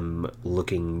him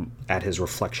looking at his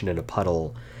reflection in a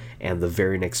puddle, and the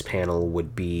very next panel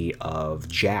would be of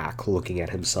Jack looking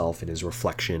at himself in his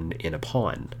reflection in a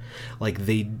pond. Like,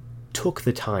 they took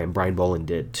the time, Brian Bolland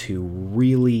did, to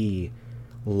really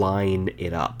line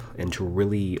it up and to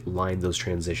really line those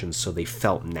transitions so they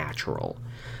felt natural.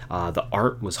 The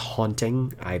art was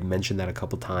haunting. I mentioned that a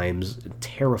couple times.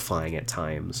 Terrifying at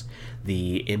times.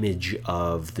 The image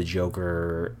of the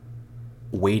Joker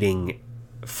waiting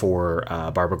for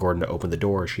Barbara Gordon to open the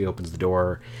door. She opens the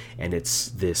door, and it's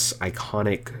this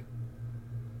iconic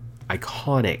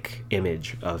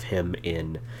image of him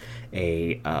in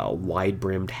a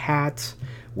wide-brimmed hat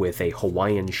with a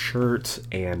Hawaiian shirt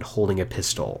and holding a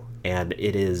pistol. And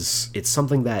it's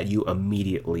something that you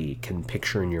immediately can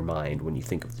picture in your mind when you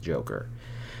think of the Joker.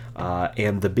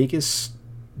 And the biggest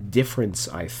difference,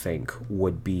 I think,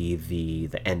 would be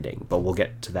the ending, but we'll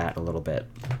get to that in a little bit.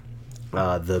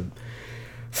 The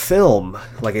film,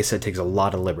 like I said, takes a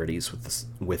lot of liberties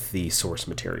with the source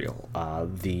material.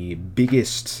 The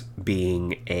biggest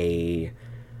being a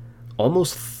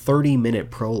almost 30-minute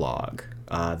prologue.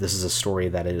 This is a story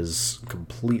that is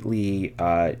completely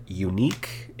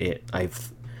unique.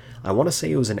 I want to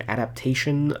say it was an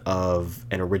adaptation of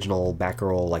an original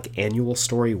Batgirl annual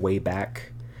story way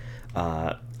back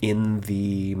in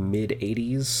the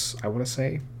mid-'80s, I want to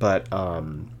say. But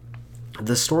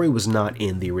the story was not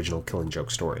in the original Killing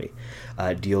Joke story.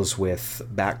 It deals with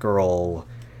Batgirl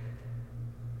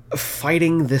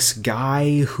fighting this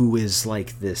guy who is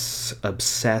like this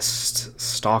obsessed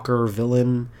stalker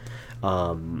villain,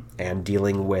 and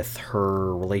dealing with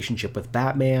her relationship with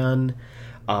Batman.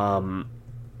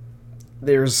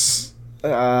 There's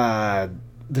a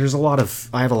lot of...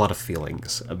 I have a lot of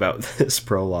feelings about this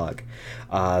prologue.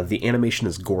 The animation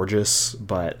is gorgeous,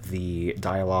 but the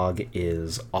dialogue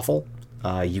is awful.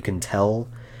 You can tell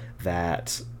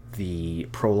that the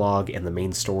prologue and the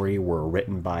main story were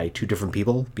written by two different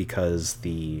people, because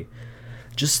the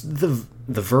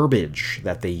verbiage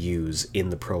that they use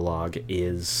in the prologue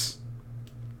is...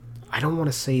 I don't want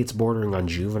to say it's bordering on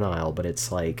juvenile, but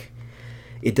it's like...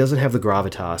 It doesn't have the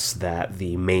gravitas that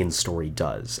the main story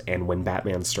does. And when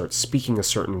Batman starts speaking a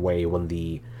certain way, when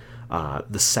the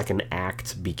second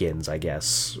act begins, I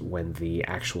guess, when the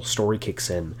actual story kicks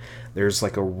in, there's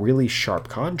like a really sharp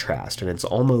contrast, and it's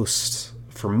almost,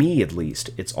 for me at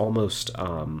least, it's almost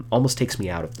takes me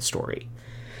out of the story.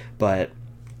 But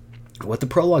what the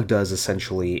prologue does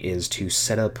essentially is to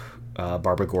set up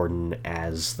Barbara Gordon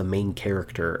as the main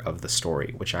character of the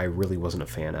story, which I really wasn't a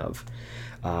fan of.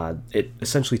 It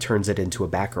essentially turns it into a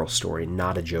Batgirl story,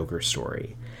 not a Joker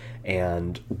story.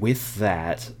 And with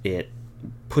that, it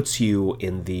puts you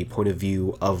in the point of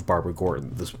view of Barbara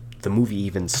Gordon, the movie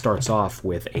even starts off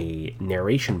with a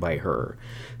narration by her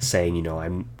saying, you know,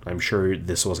 I'm sure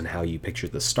this wasn't how you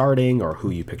pictured the starting or who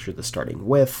you pictured the starting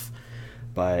with,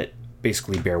 but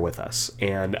basically bear with us.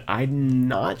 And I'm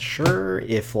not sure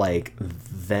if, like,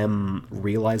 them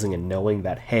realizing and knowing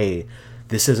that, hey,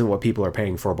 this isn't what people are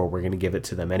paying for, but we're going to give it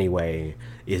to them anyway,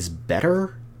 is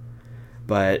better.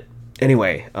 But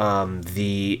anyway,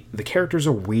 the characters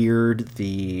are weird.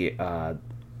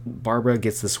 Barbara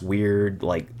gets this weird,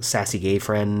 like, sassy gay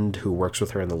friend who works with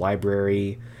her in the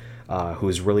library, who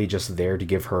is really just there to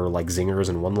give her, like, zingers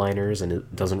and one-liners, and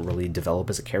it doesn't really develop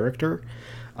as a character.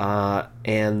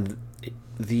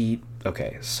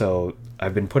 Okay, so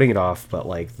I've been putting it off, but,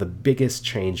 like, the biggest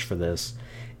change for this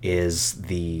is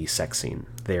the sex scene.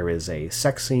 There is a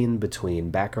sex scene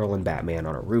between Batgirl and Batman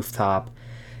on a rooftop.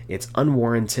 It's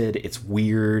unwarranted, it's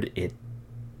weird,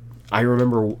 I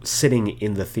remember sitting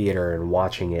in the theater and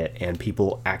watching it, and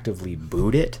people actively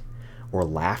booed it or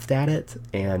laughed at it,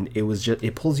 and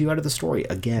it pulls you out of the story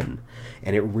again.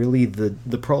 And it really,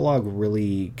 the prologue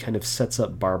really kind of sets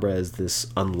up Barbara as this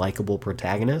unlikable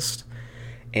protagonist,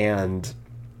 and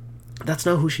that's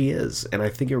not who she is. And I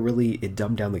think it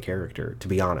dumbed down the character, to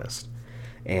be honest.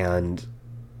 And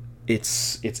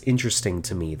it's interesting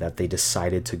to me that they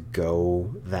decided to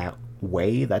go that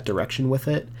direction with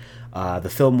it. The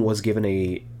film was given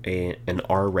an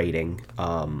R rating,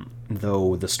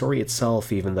 though the story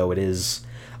itself, even though it is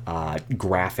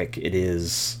graphic, it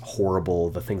is horrible,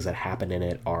 the things that happen in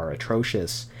it are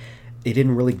atrocious, it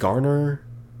didn't really garner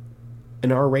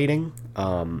an R rating.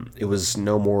 It was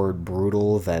no more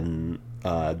brutal than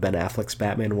Ben Affleck's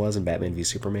Batman was in Batman v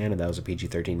Superman, and that was a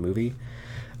PG-13 movie.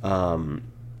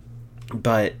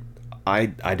 But I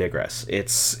digress.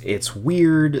 It's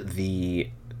weird. The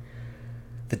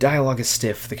dialogue is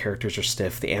stiff, the characters are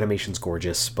stiff, the animation's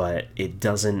gorgeous, but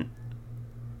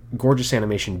gorgeous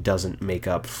animation doesn't make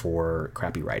up for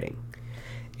crappy writing.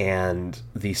 And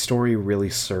the story really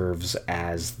serves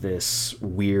as this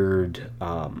weird,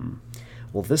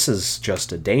 this is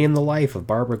just a day in the life of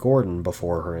Barbara Gordon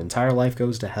before her entire life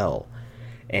goes to hell.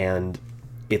 And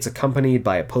it's accompanied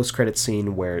by a post-credit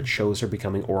scene where it shows her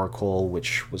becoming Oracle,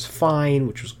 which was fine,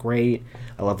 which was great.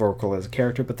 I love Oracle as a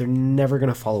character, but they're never going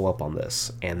to follow up on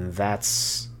this, and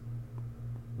that's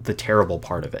the terrible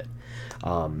part of it.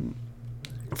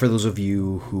 For those of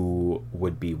you who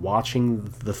would be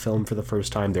watching the film for the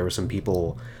first time, there were some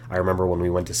people, I remember when we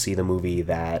went to see the movie,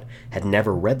 that had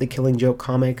never read the Killing Joke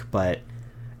comic, but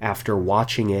after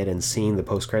watching it and seeing the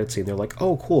post-credit scene, they're like,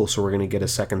 oh, cool, so we're going to get a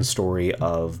second story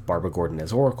of Barbara Gordon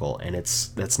as Oracle, and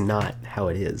that's not how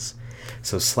it is.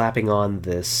 So slapping on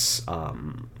this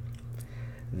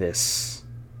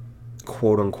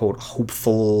quote-unquote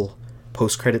hopeful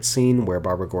post-credit scene where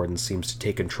Barbara Gordon seems to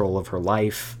take control of her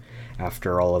life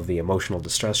after all of the emotional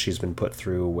distress she's been put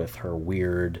through with her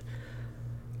weird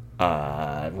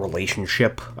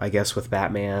relationship, I guess, with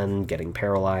Batman, getting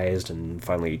paralyzed, and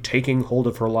finally taking hold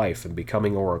of her life and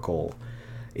becoming Oracle.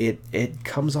 It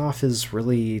comes off as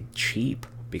really cheap,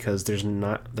 because there's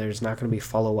not going to be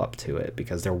follow-up to it,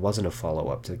 because there wasn't a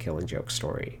follow-up to the Killing Joke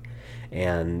story.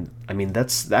 And, I mean,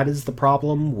 that is the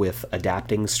problem with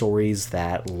adapting stories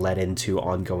that led into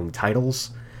ongoing titles,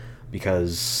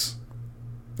 because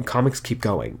comics keep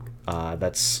going.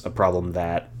 That's a problem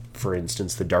that, for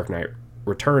instance, The Dark Knight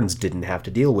Returns didn't have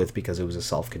to deal with because it was a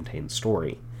self-contained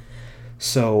story.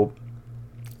 So,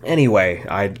 anyway,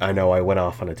 I know I went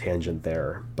off on a tangent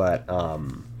there, but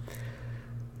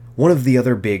one of the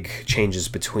other big changes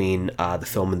between the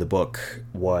film and the book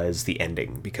was the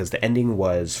ending, because the ending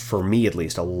was, for me at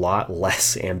least, a lot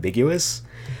less ambiguous,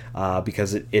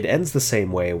 because it ends the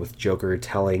same way, with Joker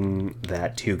telling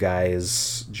that two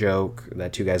guys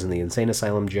in the insane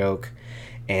asylum joke,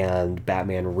 and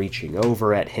Batman reaching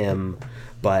over at him,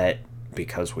 but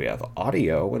because we have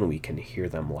audio and we can hear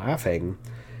them laughing,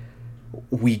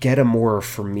 we get a more,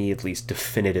 for me at least,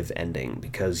 definitive ending,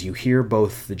 because you hear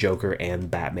both the Joker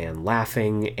and Batman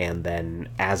laughing, and then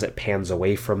as it pans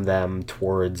away from them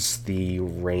towards the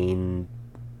rain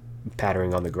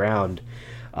pattering on the ground,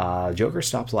 Joker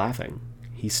stops laughing.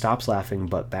 He stops laughing,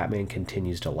 but Batman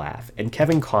continues to laugh. And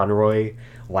Kevin Conroy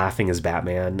laughing as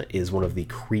Batman is one of the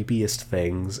creepiest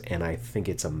things, and I think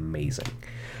it's amazing.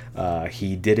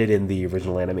 He did it in the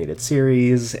original animated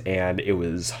series, and it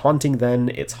was haunting then,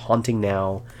 it's haunting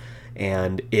now,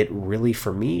 and it really,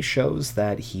 for me, shows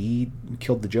that he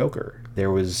killed the Joker.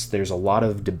 There's a lot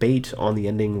of debate on the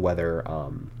ending, whether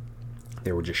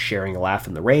they were just sharing a laugh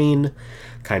in the rain,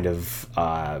 kind of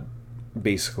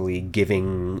basically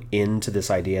giving in to this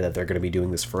idea that they're going to be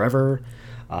doing this forever.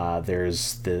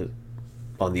 There's the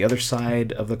On the other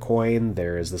side of the coin,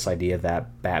 there is this idea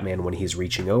that Batman, when he's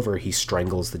reaching over, he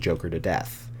strangles the Joker to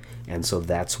death. And so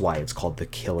that's why it's called the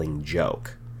Killing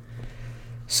Joke.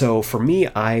 So for me,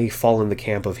 I fall in the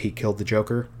camp of he killed the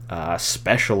Joker,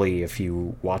 especially if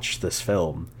you watch this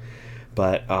film.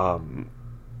 But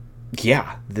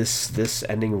yeah, this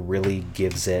ending really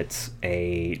gives it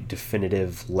a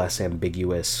definitive, less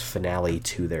ambiguous finale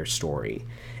to their story.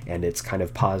 And it's kind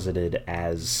of posited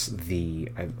as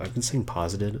I've been saying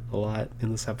posited a lot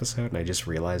in this episode, and I just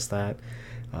realized that.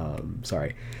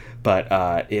 Sorry. But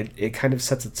it kind of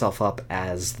sets itself up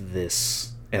as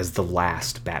the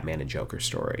last Batman and Joker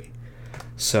story.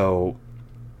 So,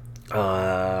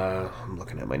 I'm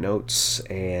looking at my notes,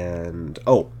 and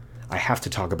I have to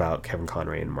talk about Kevin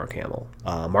Conroy and Mark Hamill.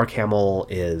 Mark Hamill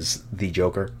is the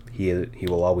Joker. He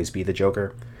will always be the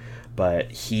Joker,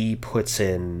 but he puts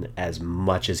in as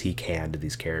much as he can to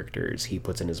these characters. He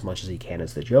puts in as much as he can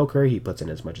as the Joker. He puts in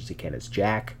as much as he can as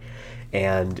Jack,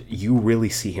 and you really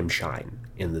see him shine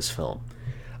in this film.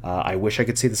 I wish I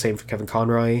could say the same for Kevin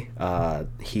Conroy.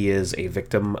 He is a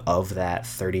victim of that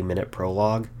 30-minute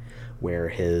prologue where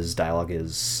his dialogue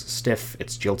is stiff,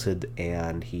 it's jilted,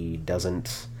 and he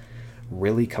doesn't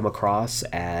really come across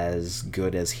as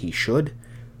good as he should.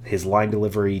 His line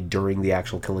delivery during the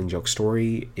actual Killing Joke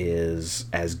story is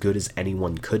as good as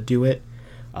anyone could do it,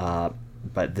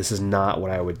 but this is not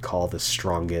what I would call the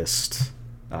strongest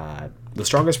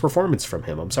performance from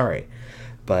him. I'm sorry,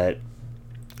 but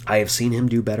I have seen him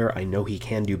do better. I know he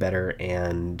can do better,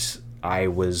 and I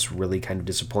was really kind of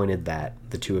disappointed that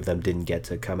the two of them didn't get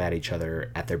to come at each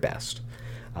other at their best.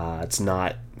 It's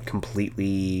not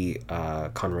completely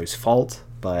Conroy's fault,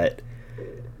 but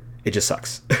it just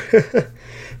sucks.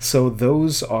 So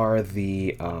those are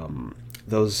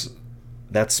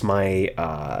that's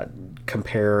my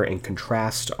compare and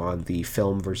contrast on the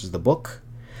film versus the book.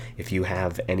 If you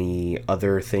have any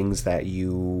other things that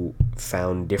you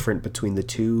found different between the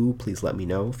two, please let me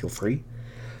know. Feel free.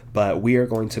 But we are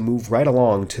going to move right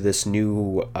along to this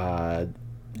new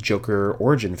Joker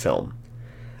origin film.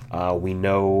 We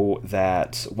know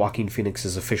that Joaquin Phoenix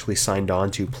is officially signed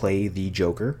on to play the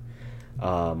Joker.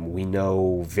 We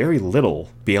know very little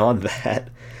beyond that,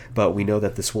 but we know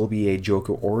that this will be a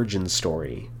Joker origin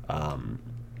story.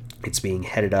 It's being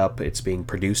headed up, it's being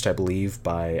produced, I believe,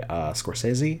 by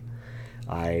Scorsese.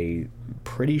 I'm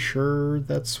pretty sure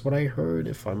that's what I heard.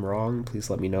 If I'm wrong, please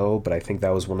let me know, but I think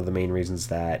that was one of the main reasons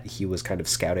that he was kind of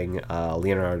scouting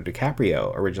Leonardo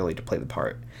DiCaprio originally to play the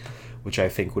part, which I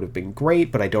think would have been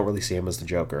great, but I don't really see him as the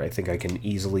Joker. I think I can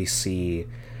easily see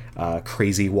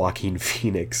crazy Joaquin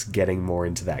Phoenix getting more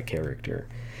into that character.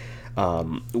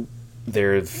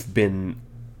 There have been,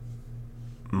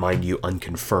 mind you,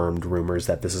 unconfirmed rumors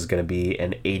that this is going to be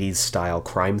an 80s style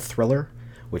crime thriller,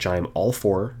 which I'm all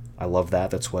for. I love that.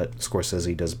 That's what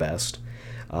Scorsese does best.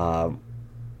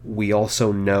 We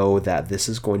also know that this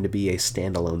is going to be a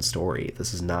standalone story.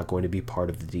 This is not going to be part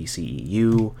of the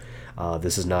DCEU.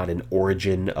 This is not an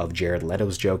origin of Jared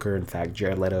Leto's Joker. In fact,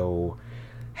 Jared Leto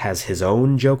has his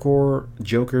own Joker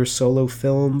solo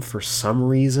film for some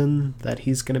reason that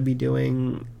he's going to be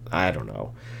doing. I don't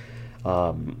know.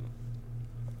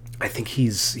 I think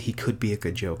he could be a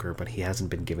good Joker, but he hasn't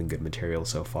been given good material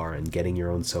so far, and getting your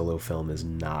own solo film is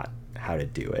not how to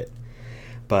do it.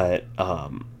 But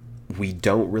we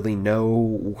don't really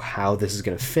know how this is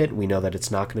going to fit. We know that it's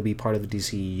not going to be part of the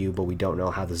DCEU, but we don't know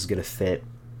how this is going to fit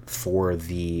for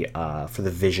the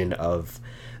vision of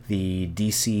the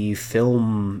DC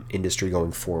film industry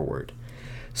going forward.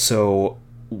 So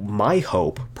my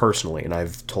hope, personally, and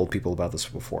I've told people about this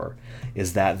before,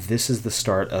 is that this is the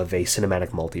start of a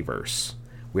cinematic multiverse.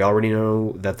 We already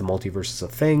know that the multiverse is a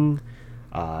thing.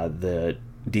 The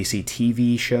DC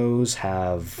TV shows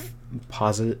have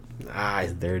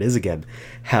there it is again,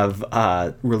 have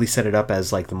really set it up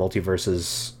as like the multiverse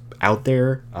is out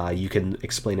there. You can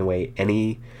explain away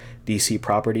any DC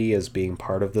property as being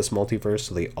part of this multiverse,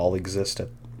 so they all exist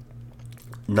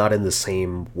not in the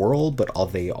same world, but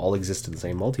they all exist in the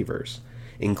same multiverse,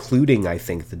 including, I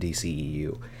think, the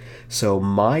DCEU. So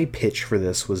my pitch for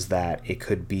this was that it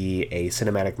could be a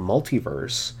cinematic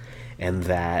multiverse, and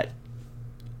that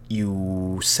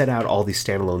you set out all these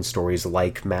standalone stories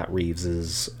like Matt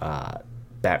Reeves's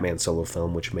Batman solo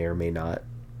film, which may or may not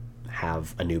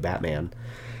have a new Batman.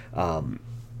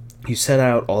 You set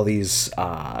out all these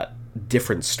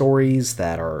different stories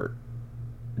that are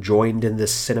joined in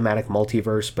this cinematic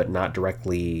multiverse, but not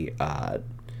directly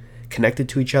connected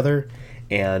to each other.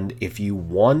 And if you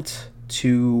want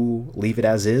to leave it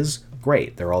as is,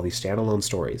 great. There are all these standalone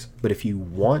stories. But if you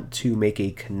want to make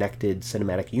a connected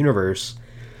cinematic universe,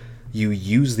 you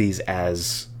use these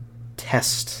as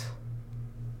test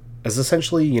as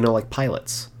essentially, like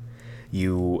pilots.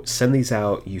 You send these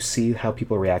out, you see how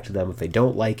people react to them. If they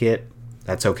don't like it,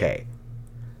 that's okay.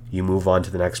 You move on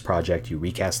to the next project, you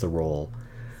recast the role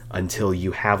until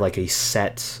you have like a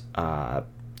set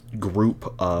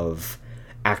group of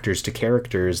actors to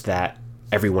characters that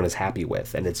everyone is happy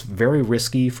with. And it's very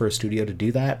risky for a studio to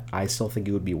do that. I still think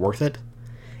it would be worth it.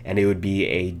 And it would be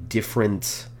a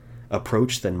different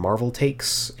approach than Marvel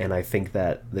takes. And I think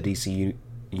that the DC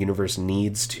universe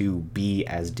needs to be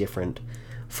as different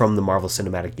from the Marvel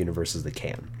Cinematic Universe as they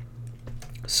can.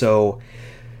 So,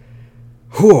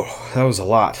 that was a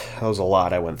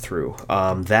lot. I went through.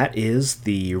 That is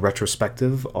the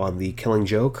retrospective on The Killing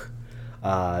Joke.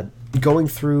 Going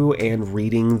through and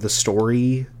reading the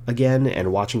story again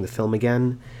and watching the film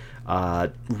again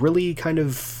really kind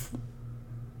of,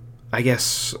 I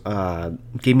guess,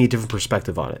 gave me a different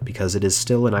perspective on it, because it is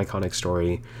still an iconic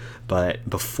story. But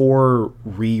before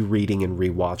rereading and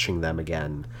rewatching them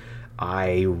again,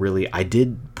 I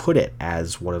did put it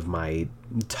as one of my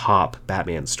top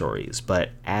Batman stories. But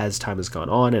as time has gone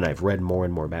on and I've read more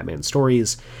and more Batman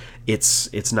stories,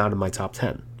 it's not in my top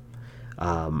 10.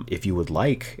 If you would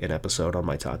like an episode on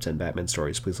my top 10 Batman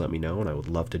stories, please let me know, and I would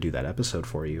love to do that episode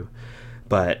for you.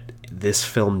 But this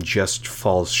film just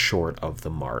falls short of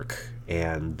the mark,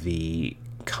 and the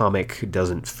comic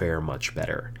doesn't fare much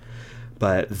better.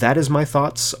 But that is my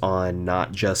thoughts on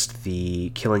not just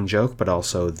The Killing Joke, but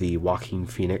also the Joaquin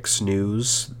Phoenix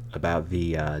news about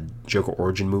the Joker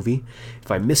origin movie.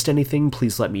 If I missed anything,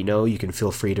 please let me know. You can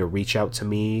feel free to reach out to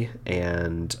me,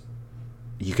 and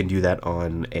you can do that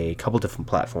on a couple different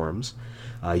platforms.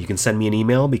 You can send me an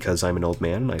email, because I'm an old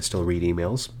man and I still read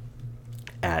emails,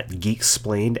 at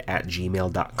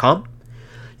geeksplained@gmail.com.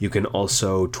 You can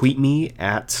also tweet me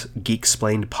at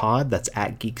geeksplainedpod. That's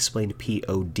at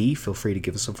geeksplainedpod. Feel free to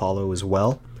give us a follow as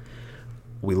well.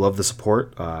 We love the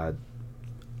support. I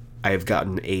have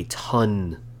gotten a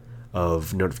ton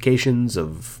of notifications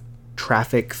of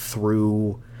traffic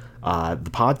through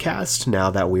the podcast now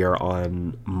that we are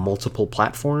on multiple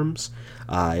platforms.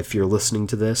 If you're listening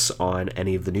to this on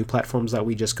any of the new platforms that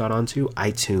we just got onto,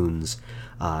 iTunes,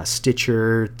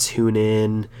 Stitcher,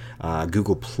 TuneIn,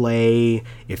 Google Play.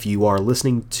 If you are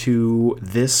listening to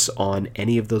this on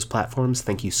any of those platforms,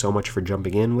 thank you so much for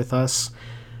jumping in with us.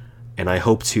 And I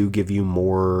hope to give you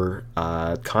more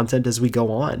content as we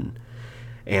go on.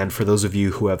 And for those of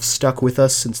you who have stuck with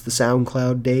us since the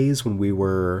SoundCloud days, when we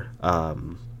were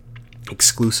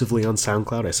exclusively on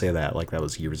SoundCloud, I say that like that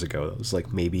was years ago. That was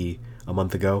like maybe a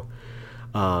month ago.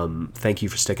 Thank you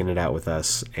for sticking it out with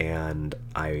us, and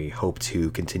I hope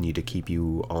to continue to keep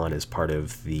you on as part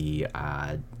of the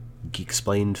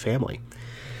Geeksplained family.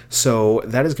 So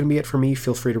that is going to be it for me.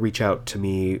 Feel free to reach out to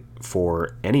me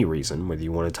for any reason, whether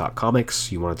you want to talk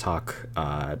comics, you want to talk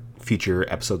future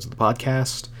episodes of the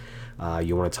podcast,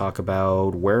 you want to talk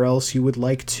about where else you would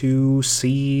like to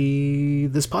see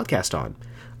this podcast on.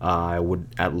 I would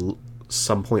at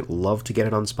some point love to get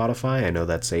it on Spotify. I know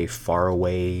that's a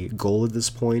faraway goal at this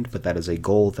point, but that is a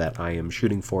goal that I am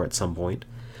shooting for at some point.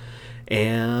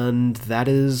 And that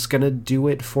is going to do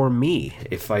it for me.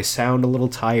 If I sound a little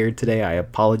tired today, I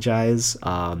apologize.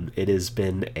 It has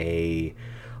been a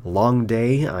long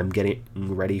day. I'm getting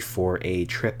ready for a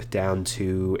trip down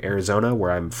to Arizona,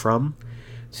 where I'm from,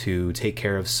 to take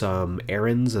care of some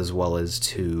errands, as well as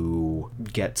to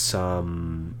get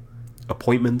some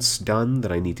appointments done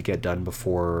that I need to get done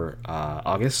before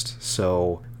August.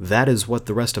 So that is what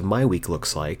the rest of my week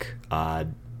looks like.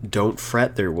 Don't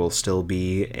fret, there will still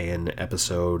be an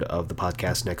episode of the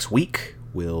podcast next week.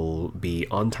 We'll be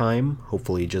on time,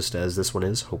 hopefully just as this one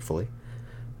is, hopefully.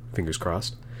 Fingers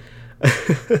crossed.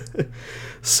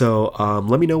 So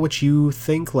let me know what you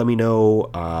think. Let me know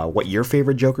what your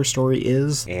favorite Joker story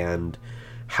is and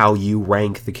how you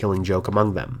rank The Killing Joke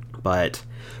among them. But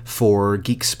for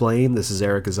Geeksplain, this is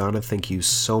Eric Azana. Thank you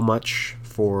so much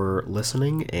for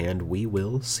listening, and we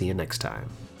will see you next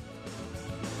time.